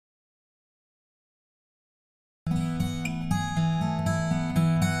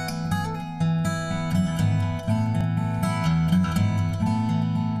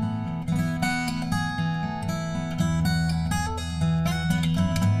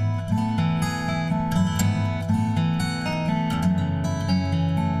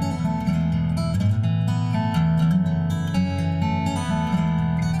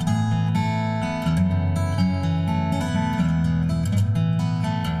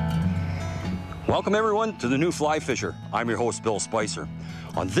Welcome everyone to the New Fly Fisher. I'm your host, Bill Spicer.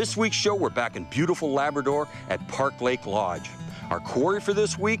 On this week's show, we're back in beautiful Labrador at Park Lake Lodge. Our quarry for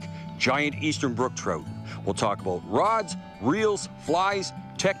this week, giant eastern brook trout. We'll talk about rods, reels, flies,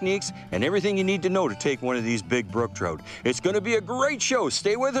 techniques, and everything you need to know to take one of these big brook trout. It's going to be a great show.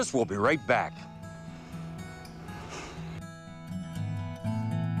 Stay with us. We'll be right back.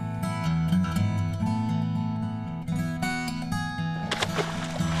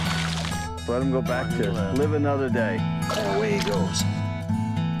 Let him go back to live another day. And away he goes.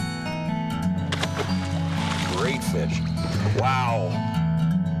 Great fish. Wow.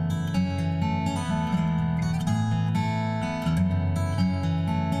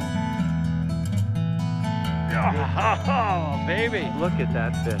 Oh, baby. Look at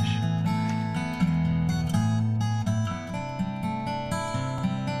that fish.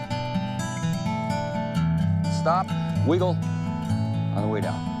 Stop, wiggle, on the way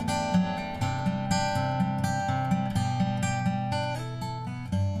down.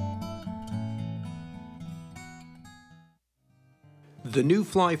 The New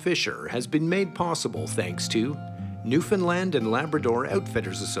Fly Fisher has been made possible thanks to Newfoundland and Labrador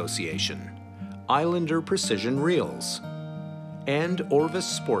Outfitters Association, Islander Precision Reels, and Orvis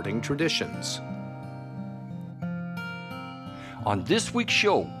Sporting Traditions. On this week's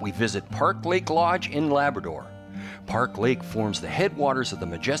show, we visit Park Lake Lodge in Labrador. Park Lake forms the headwaters of the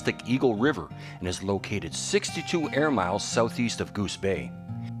majestic Eagle River and is located 62 air miles southeast of Goose Bay.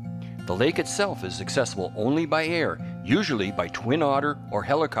 The lake itself is accessible only by air, usually by twin otter or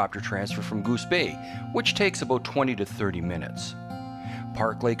helicopter transfer from Goose Bay, which takes about 20 to 30 minutes.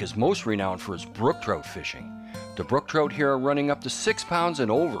 Park Lake is most renowned for its brook trout fishing. The brook trout here are running up to 6 pounds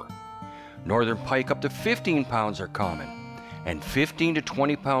and over. Northern pike up to 15 pounds are common, and 15 to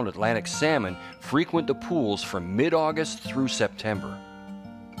 20 pound Atlantic salmon frequent the pools from mid-August through September.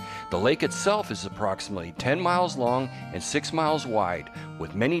 The lake itself is approximately 10 miles long and 6 miles wide,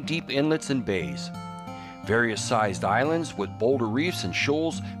 with many deep inlets and bays. Various sized islands with boulder reefs and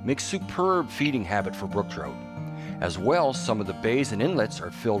shoals make superb feeding habitat for brook trout. As well, some of the bays and inlets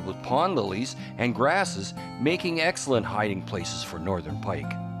are filled with pond lilies and grasses, making excellent hiding places for northern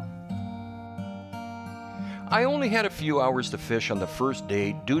pike. I only had a few hours to fish on the first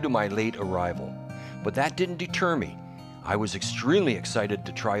day due to my late arrival, but that didn't deter me. I was extremely excited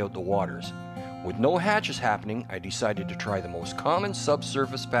to try out the waters. With no hatches happening, I decided to try the most common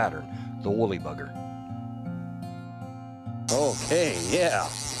subsurface pattern, the woolly bugger. Okay, yeah.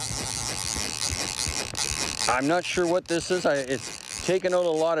 I'm not sure what this is. It's taken out a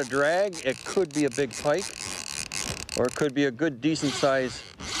lot of drag. It could be a big pike, or it could be a good, decent size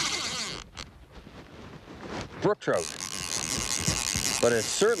brook trout. But it's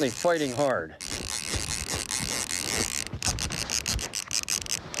certainly fighting hard.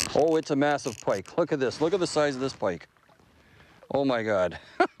 Oh, it's a massive pike. Look at this. Look at the size of this pike. Oh my God.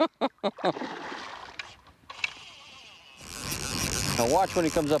 Now watch when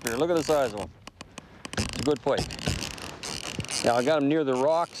he comes up here. Look at the size of him. It's a good pike. Now I got him near the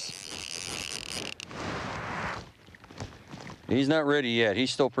rocks. He's not ready yet.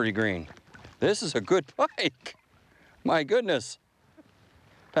 He's still pretty green. This is a good pike. My goodness.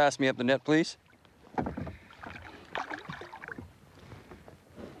 Pass me up the net, please.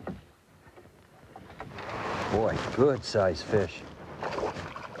 Boy, good sized fish.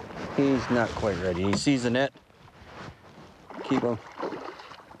 He's not quite ready. He sees the net. Keep him.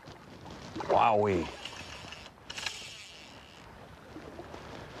 Wowee.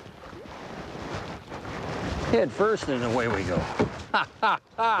 Head first and away we go. Ha ha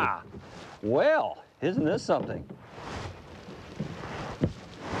ha! Well, isn't this something?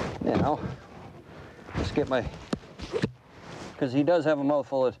 Now, let's get my, because he does have a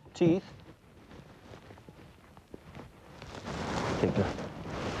mouthful of teeth. Take the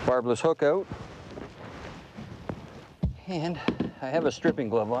barbless hook out. And I have a stripping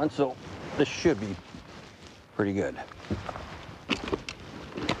glove on, so this should be pretty good.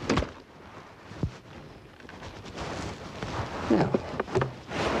 Now,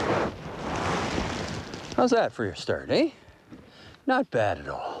 how's that for your start, eh? Not bad at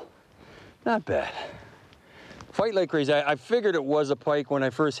all. Not bad. Fight like crazy. I figured it was a pike when I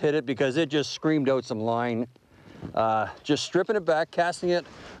first hit it because it just screamed out some line. Just stripping it back, casting it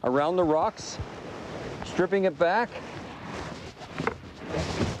around the rocks, stripping it back.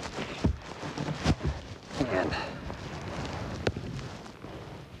 And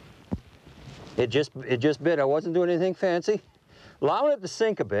it just bit. I wasn't doing anything fancy. Allowing it to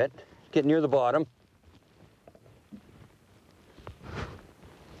sink a bit, get near the bottom.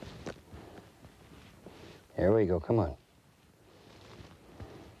 There we go, come on.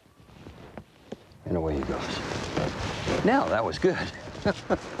 And away he goes. Now, that was good.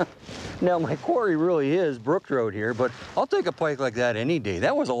 Now, my quarry really is Brook Trout here, but I'll take a pike like that any day.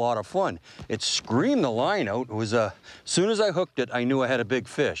 That was a lot of fun. It screamed the line out. It was, as soon as I hooked it, I knew I had a big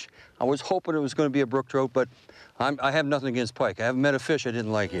fish. I was hoping it was going to be a Brook Trout, but I have nothing against pike. I haven't met a fish I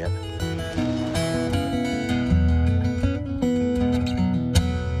didn't like yet.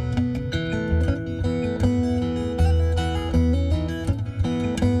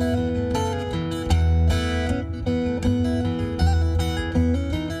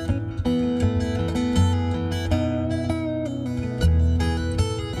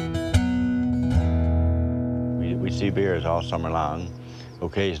 We see bears all summer long.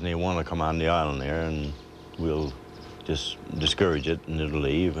 Occasionally one will come on the island there and we'll just discourage it and it'll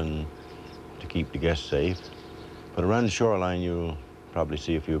leave and to keep the guests safe. But around the shoreline you'll probably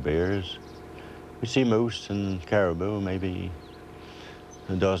see a few bears. We see moose and caribou, maybe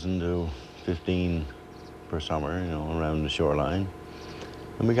a dozen to 15 per summer, you know, around the shoreline.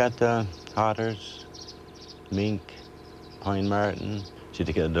 And we got otters, mink, pine marten. See,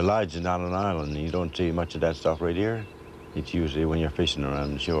 the lodge is not an island. You don't see much of that stuff right here. It's usually when you're fishing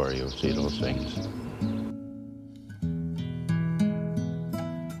around the shore, you'll see those things.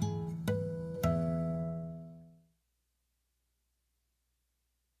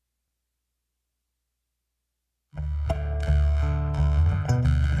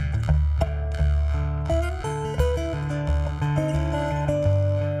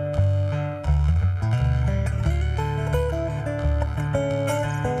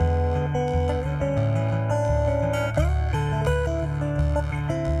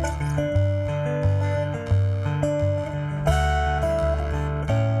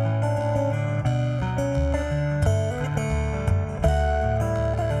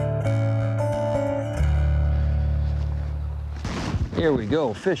 Here we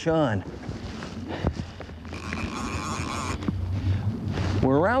go, fish on.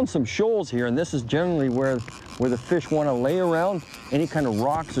 We're around some shoals here, and this is generally where the fish want to lay around, any kind of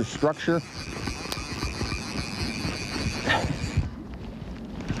rocks or structure.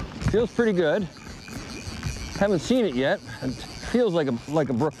 Feels pretty good. Haven't seen it yet. It feels like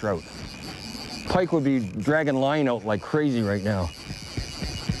a brook trout. Pike would be dragging line out like crazy right now.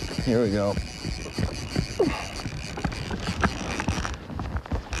 Here we go.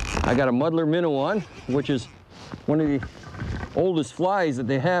 I got a muddler minnow on, which is one of the oldest flies that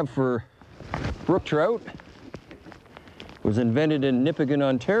they have for brook trout. It was invented in Nipigon,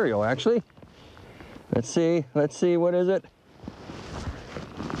 Ontario, actually. Let's see, what is it?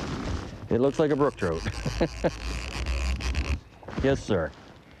 It looks like a brook trout. Yes, sir.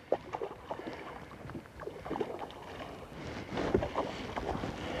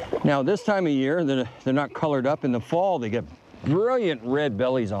 Now, this time of year, they're not colored up. In the fall, they get brilliant red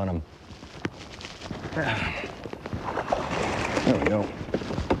bellies on them. There we go.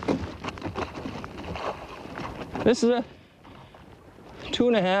 This is a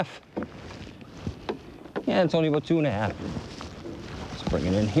 2.5. Yeah, it's only about 2.5. Let's bring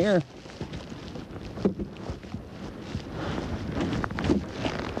it in here.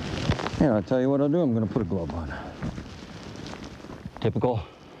 And I'll tell you what I'll do. I'm going to put a glove on. Typical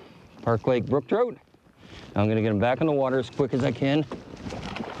Park Lake brook trout. I'm going to get him back in the water as quick as I can.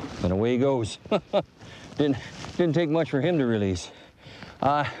 And away he goes. Didn't take much for him to release.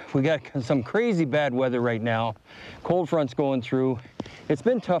 We got some crazy bad weather right now. Cold front's going through. It's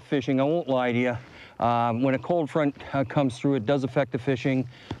been tough fishing, I won't lie to you. When a cold front comes through, it does affect the fishing.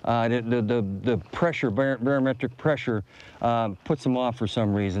 The pressure, barometric pressure, puts them off for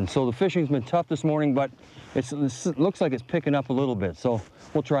some reason. So the fishing's been tough this morning, but it looks like it's picking up a little bit. So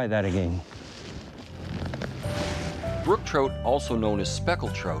we'll try that again. Brook trout, also known as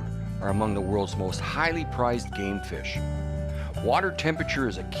speckled trout, are among the world's most highly prized game fish. Water temperature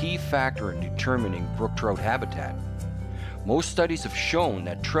is a key factor in determining brook trout habitat. Most studies have shown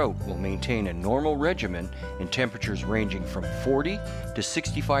that trout will maintain a normal regimen in temperatures ranging from 40 to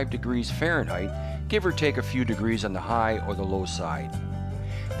 65 degrees Fahrenheit, give or take a few degrees on the high or the low side.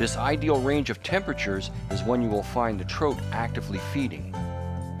 This ideal range of temperatures is when you will find the trout actively feeding.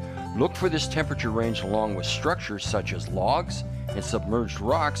 Look for this temperature range along with structures such as logs and submerged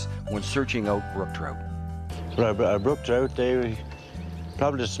rocks when searching out brook trout. So a brook trout, they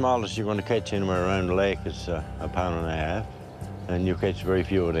probably the smallest you're going to catch anywhere around the lake is 1.5 pounds, and you catch very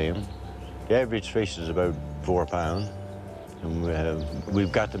few of them. The average fish is about 4 pounds, and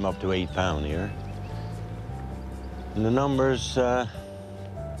we've got them up to 8 pounds here. And the numbers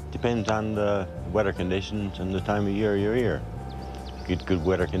depend on the weather conditions and the time of year you're here. Get good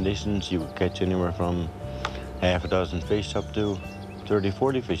weather conditions, you would catch anywhere from half a dozen fish up to 30,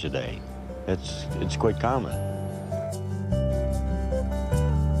 40 fish a day. it's quite common.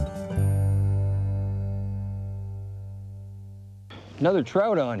 Another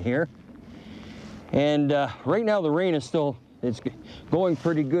trout on here, and right now the rain is it's going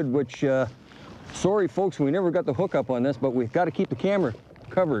pretty good, which sorry folks, we never got the hook up on this, but we've got to keep the camera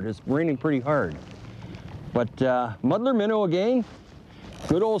covered. It's raining pretty hard. But muddler minnow again,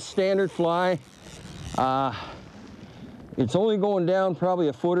 good old standard fly. It's only going down probably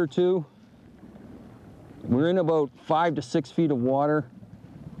a foot or two. We're in about 5 to 6 feet of water.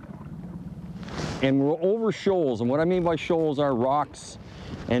 And we're over shoals, and what I mean by shoals are rocks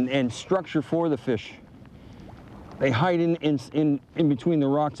and structure for the fish. They hide in between the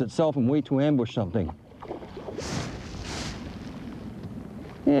rocks itself and wait to ambush something.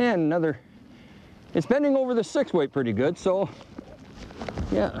 And another, it's bending over the 6-weight pretty good, so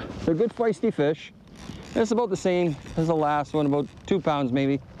yeah, they're good feisty fish. It's about the same as the last one, about 2 pounds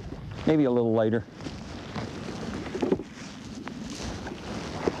maybe a little lighter.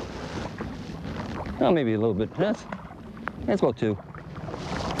 Oh, maybe a little bit. That's about 2.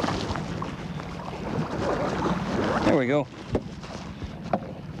 There we go.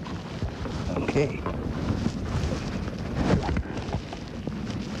 Okay.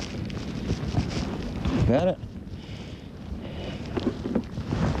 Got it.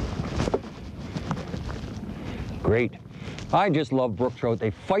 Great. I just love brook trout.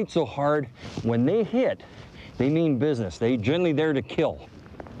 They fight so hard. When they hit, they mean business. They generally there to kill.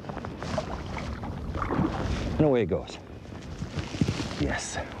 And away it goes.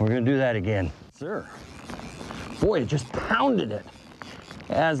 Yes, we're gonna do that again. Sir. Boy, it just pounded it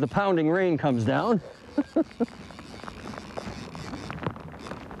as the pounding rain comes down.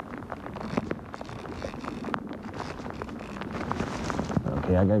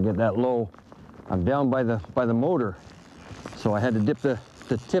 Okay, I gotta get that low. I'm down by the motor, so I had to dip the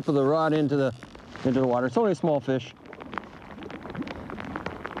tip of the rod into the water. It's only a small fish.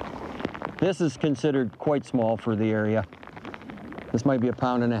 This is considered quite small for the area. This might be 1.5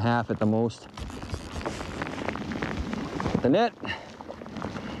 pounds at the most. Get the net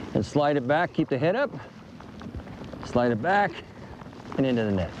and slide it back, keep the head up, slide it back and into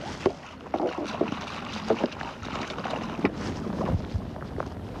the net.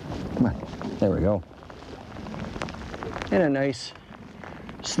 Come on, there we go. And a nice,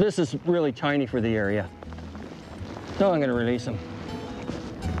 so this is really tiny for the area. So I'm gonna release him.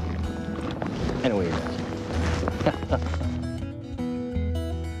 And away it goes.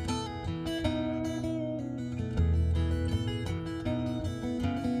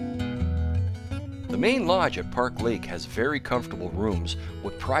 The main lodge at Park Lake has very comfortable rooms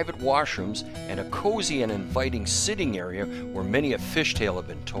with private washrooms and a cozy and inviting sitting area where many a fishtail have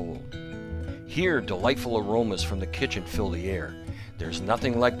been told. Here, delightful aromas from the kitchen fill the air. There's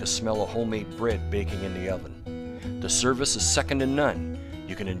nothing like the smell of homemade bread baking in the oven. The service is second to none.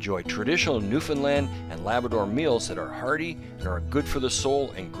 You can enjoy traditional Newfoundland and Labrador meals that are hearty and are good for the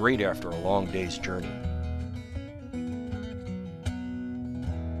soul and great after a long day's journey.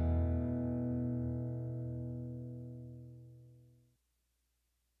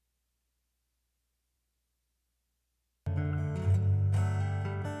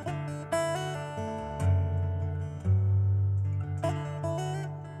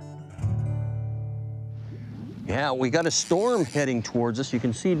 Yeah, we got a storm heading towards us. You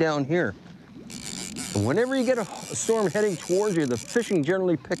can see down here. And whenever you get a storm heading towards you, the fishing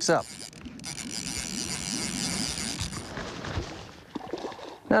generally picks up.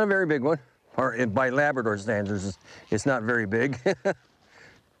 Not a very big one. Or by Labrador standards, it's not very big.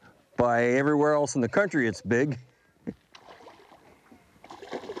 By everywhere else in the country, it's big.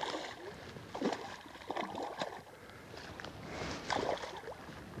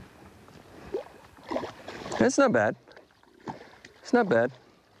 It's not bad. It's not bad.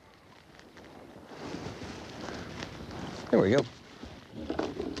 There we go.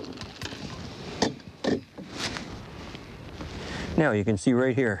 Now you can see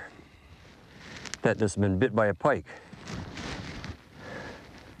right here that this has been bit by a pike.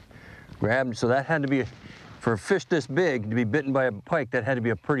 Grabbed, so that had to be, for a fish this big to be bitten by a pike, that had to be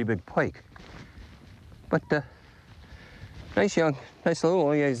a pretty big pike. But nice little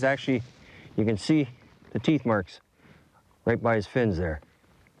one. He's actually, you can see the teeth marks right by his fins there.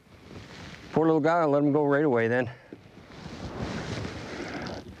 Poor little guy, I'll let him go right away then.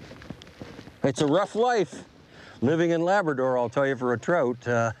 It's a rough life living in Labrador, I'll tell you, for a trout.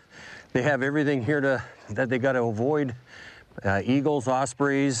 They have everything here that they got to avoid. Eagles,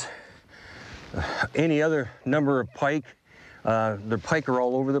 ospreys, any other number of pike. The pike are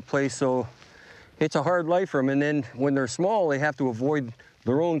all over the place, so it's a hard life for them. And then when they're small, they have to avoid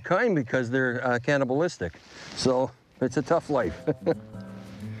their own kind because they're cannibalistic. So it's a tough life.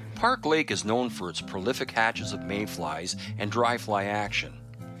 Park Lake is known for its prolific hatches of mayflies and dry fly action.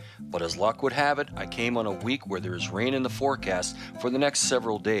 But as luck would have it, I came on a week where there is rain in the forecast for the next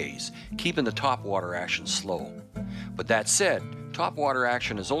several days, keeping the topwater action slow. But that said, topwater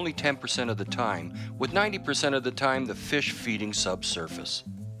action is only 10% of the time, with 90% of the time the fish feeding subsurface.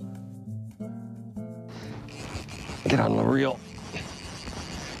 Get on the reel.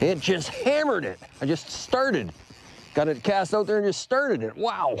 It just hammered it. I just started. Got it cast out there and just started it.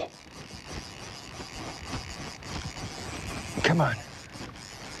 Wow. Come on.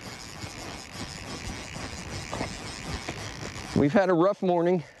 We've had a rough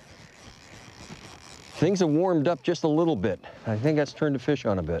morning. Things have warmed up just a little bit. I think that's turned the fish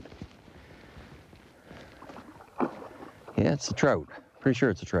on a bit. Yeah, it's a trout. Pretty sure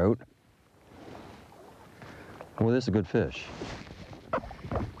it's a trout. Well, this is a good fish.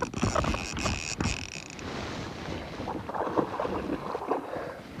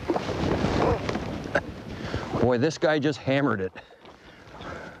 Boy, this guy just hammered it.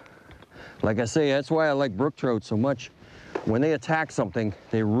 Like I say, that's why I like brook trout so much. When they attack something,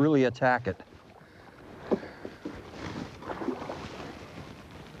 they really attack it.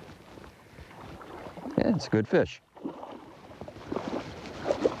 Yeah, it's a good fish.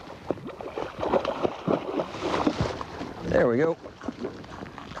 There we go.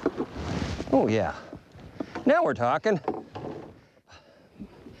 Oh yeah, now we're talking.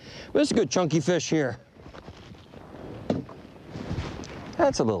 This is a good chunky fish here.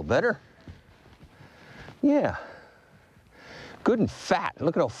 That's a little better. Yeah. Good and fat.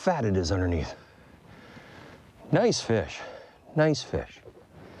 Look at how fat it is underneath. Nice fish. Nice fish.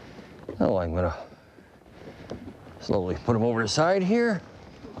 Oh, I'm gonna slowly put him over to the side here.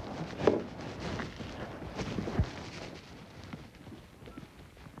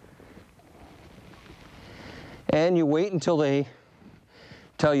 And you wait until they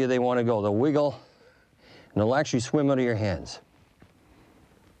tell you they want to go. They'll wiggle, and they'll actually swim out of your hands.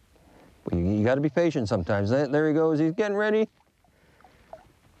 But you got to be patient sometimes. There he goes. He's getting ready.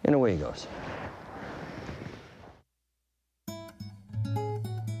 And away he goes.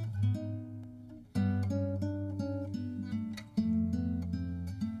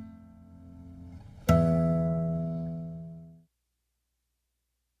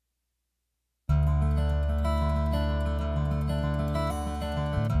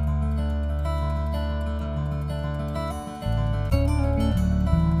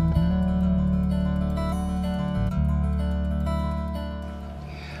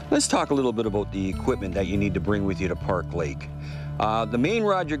 Let's talk a little bit about the equipment that you need to bring with you to Park Lake. The main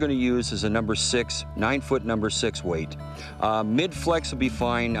rod you're going to use is a number 6, 9-foot number 6 weight. Mid-flex will be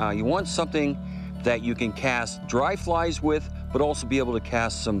fine. You want something that you can cast dry flies with, but also be able to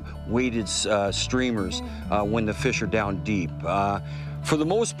cast some weighted streamers when the fish are down deep. For the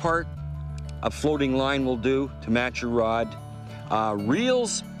most part, a floating line will do to match your rod.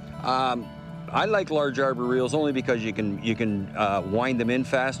 Reels, I like large arbor reels only because you can wind them in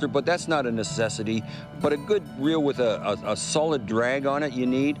faster, but that's not a necessity. But a good reel with a solid drag on it you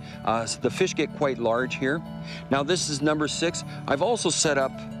need. The fish get quite large here. Now this is number 6. I've also set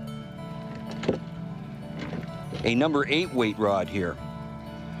up a number 8 weight rod here.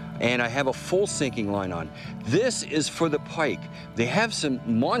 And I have a full sinking line on. This is for the pike. They have some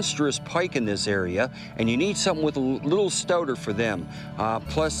monstrous pike in this area, and you need something with a little stouter for them.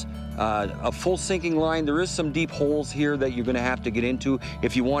 Plus, a full sinking line. There is some deep holes here that you're going to have to get into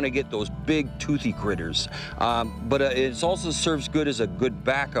if you want to get those big toothy critters. But it also serves good as a good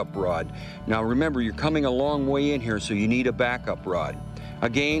backup rod. Now remember, you're coming a long way in here, so you need a backup rod.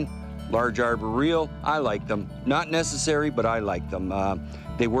 Again, large arbor reel, I like them. Not necessary, but I like them.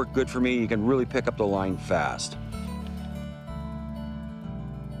 They work good for me. You can really pick up the line fast.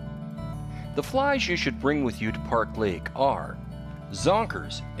 The flies you should bring with you to Park Lake are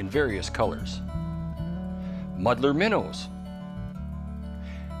zonkers in various colors, muddler minnows,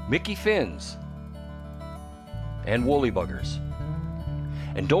 Mickey fins, and woolly buggers.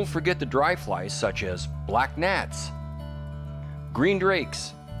 And don't forget the dry flies such as black gnats, green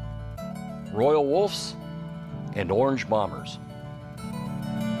drakes, royal wolves, and orange bombers.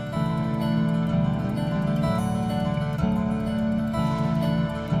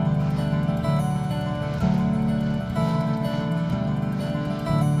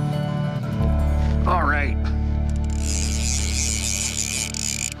 All right.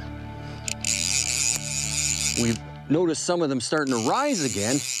 We've noticed some of them starting to rise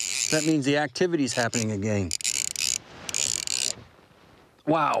again. That means the activity's happening again.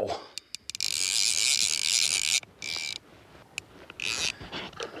 Wow.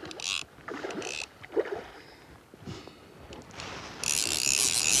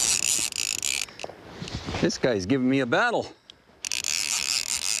 This guy's giving me a battle.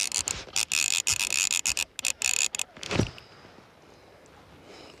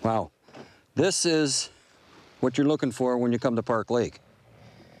 Wow, this is what you're looking for when you come to Park Lake.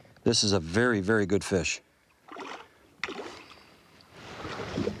 This is a very, very good fish.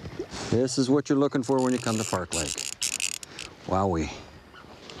 This is what you're looking for when you come to Park Lake. Wowee.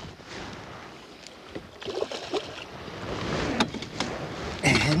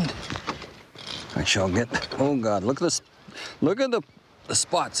 And I shall get, oh God, look at this. Look at the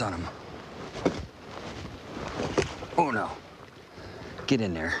spots on him. Oh no. Get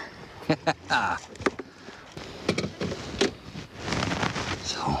in there.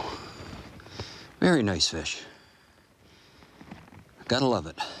 So, very nice fish. Gotta love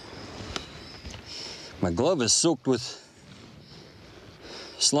it. My glove is soaked with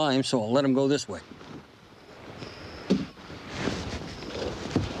slime, so I'll let him go this way.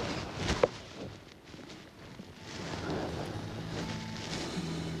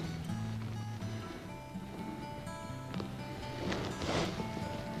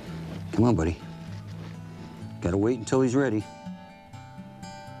 Come on, buddy. Gotta wait until he's ready.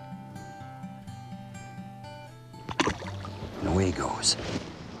 And away he goes.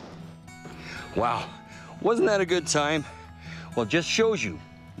 Wow, wasn't that a good time? Well, it just shows you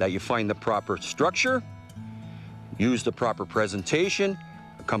that you find the proper structure, use the proper presentation,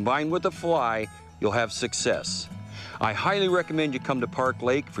 combined with the fly, you'll have success. I highly recommend you come to Park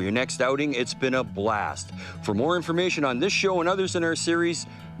Lake for your next outing. It's been a blast. For more information on this show and others in our series,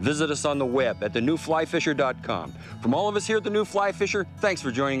 visit us on the web at thenewflyfisher.com. From all of us here at The New Fly Fisher, thanks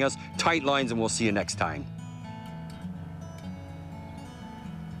for joining us. Tight lines, and we'll see you next time.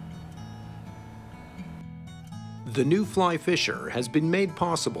 The New Fly Fisher has been made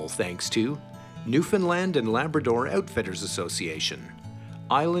possible thanks to Newfoundland and Labrador Outfitters Association,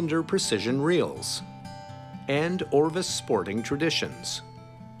 Islander Precision Reels, and Orvis Sporting Traditions.